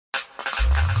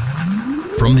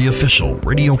from the official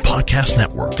radio podcast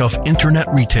network of Internet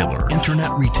Retailer.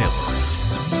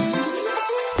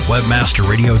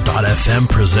 Webmasterradio.fm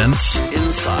presents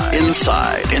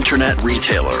Inside Internet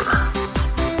Retailer.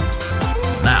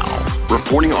 Now,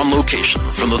 reporting on location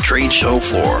from the trade show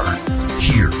floor,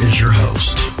 here is your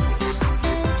host.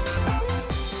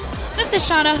 This is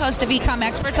Shauna, host of Ecom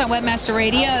Experts on Webmaster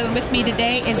Radio, and with me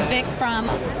today is Vic from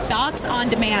Box On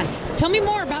Demand. Tell me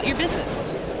more about your business.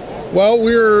 Well,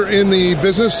 we're in the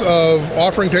business of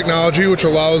offering technology which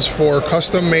allows for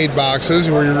custom-made boxes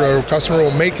where your customer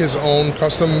will make his own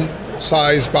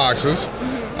custom-sized boxes,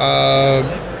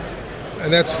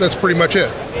 and that's pretty much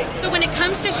it. So when it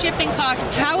comes to shipping cost,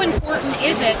 how important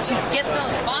is it to get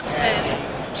those boxes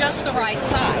just the right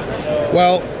size?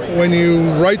 Well, when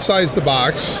you right size the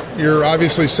box, you're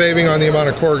obviously saving on the amount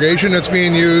of corrugation that's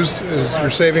being used, you're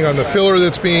saving on the filler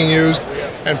that's being used,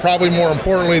 and probably more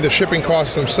importantly, the shipping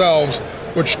costs themselves,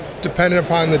 which, depending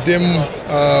upon the dim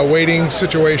weighting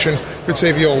situation, could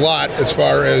save you a lot as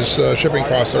far as shipping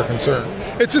costs are concerned.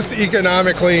 It's just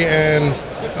economically and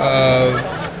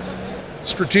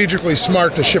strategically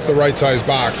smart to ship the right size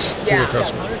box to your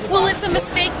customer. Well, it's a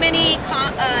mistake many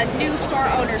new store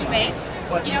owners make,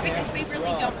 because they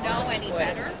really don't know any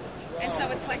better. And so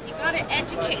it's like you got to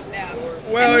educate them.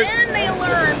 Well, and then they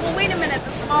learn, well, wait a minute,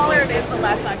 the smaller it is, the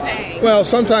less I'm paying. Well,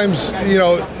 sometimes,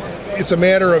 it's a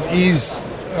matter of ease,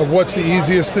 of what's the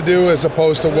easiest to do as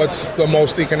opposed to what's the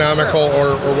most economical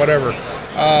or whatever.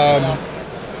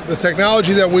 The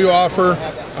technology that we offer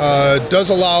does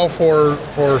allow for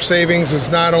savings. It's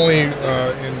not only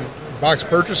in box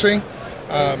purchasing.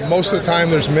 Most of the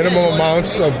time there's minimum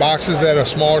amounts of boxes that a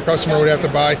smaller customer would have to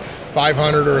buy,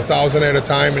 500 or 1,000 at a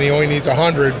time, and he only needs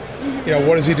 100.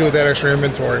 What does he do with that extra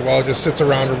inventory? Well, it just sits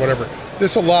around or whatever.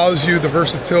 This allows you the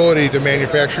versatility to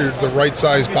manufacture the right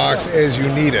size box as you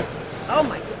need it. Oh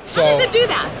my goodness. How does it do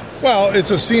that? Well,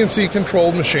 it's a CNC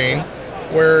controlled machine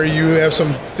where you have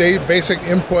some basic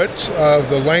inputs of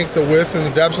the length, the width, and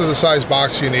the depth of the size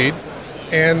box you need.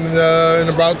 And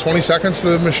in about 20 seconds,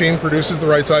 the machine produces the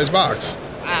right size box.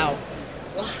 Wow.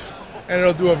 And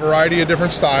it'll do a variety of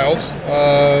different styles.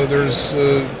 There's,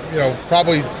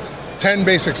 probably 10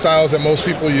 basic styles that most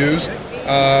people use.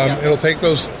 It'll take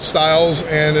those styles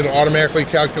and it'll automatically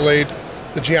calculate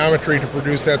the geometry to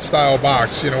produce that style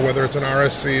box, whether it's an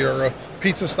RSC or a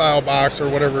pizza style box or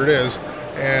whatever it is,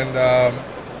 and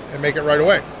make it right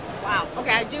away. Wow.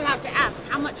 Okay, I do have to ask,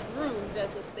 how much room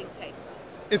does this thing take?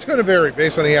 It's going to vary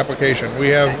based on the application. We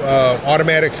have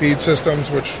automatic feed systems,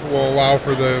 which will allow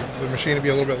for the machine to be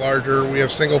a little bit larger. We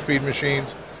have single feed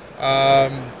machines.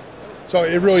 So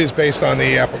it really is based on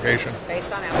the application.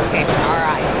 Based on application, all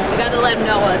right. We got to let them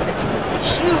know if it's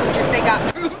huge, if they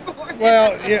got room for it.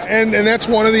 Well, yeah, and that's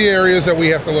one of the areas that we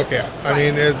have to look at. I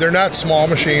mean, they're not small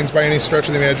machines by any stretch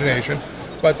of the imagination,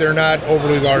 but they're not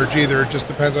overly large either. It just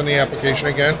depends on the application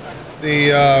again.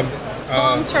 The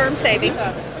long-term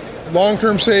savings.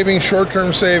 Long-term savings,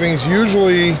 short-term savings,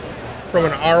 usually from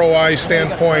an ROI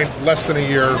standpoint, less than a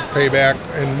year payback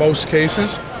in most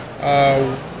cases.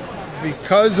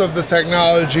 Because of the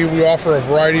technology, we offer a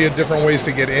variety of different ways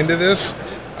to get into this.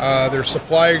 There's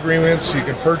supply agreements, you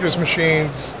can purchase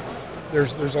machines.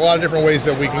 There's a lot of different ways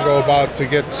that we can go about to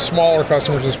get smaller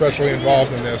customers especially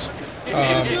involved in this.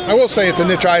 I will say it's a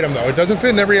niche item though. It doesn't fit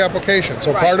in every application.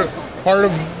 So part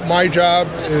of my job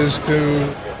is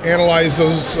to analyze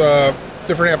those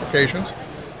different applications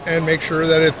and make sure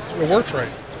that it works right.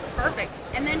 Perfect.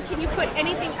 And then can you put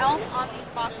anything else on these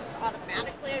boxes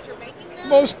automatically as you're making them?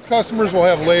 Most customers will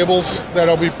have labels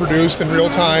that'll be produced in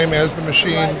real time as the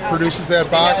machine produces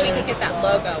that box. We could get that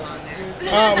logo on there.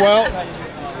 Well,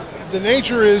 the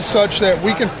nature is such that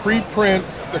we can pre-print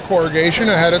the corrugation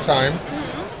ahead of time.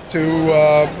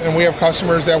 And we have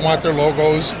customers that want their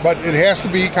logos, but it has to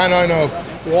be kind of in a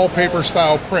wallpaper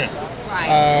style print.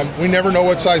 Right. We never know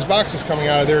what size box is coming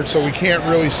out of there, so we can't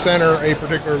really center a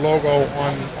particular logo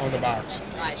on the box.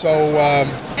 Right. So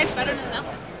it's better than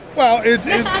nothing. Well,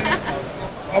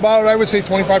 about, I would say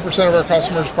 25% of our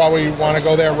customers probably want to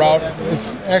go that route.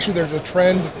 It's actually, there's a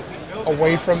trend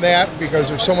away from that because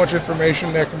there's so much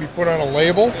information that can be put on a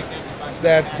label,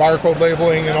 that barcode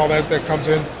labeling and all that comes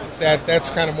in, that's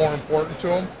kind of more important to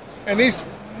them. And these,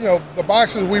 the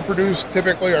boxes we produce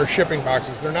typically are shipping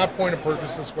boxes. They're not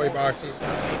point-of-purchase display boxes.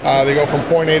 They go from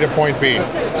point A to point B.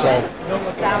 So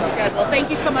sounds good. Well,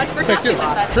 thank you so much for talking with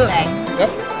us today.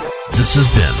 Yep. This has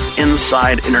been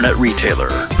Inside Internet Retailer,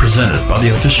 presented by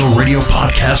the official radio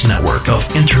podcast network of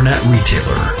Internet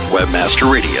Retailer,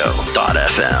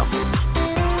 webmasterradio.fm.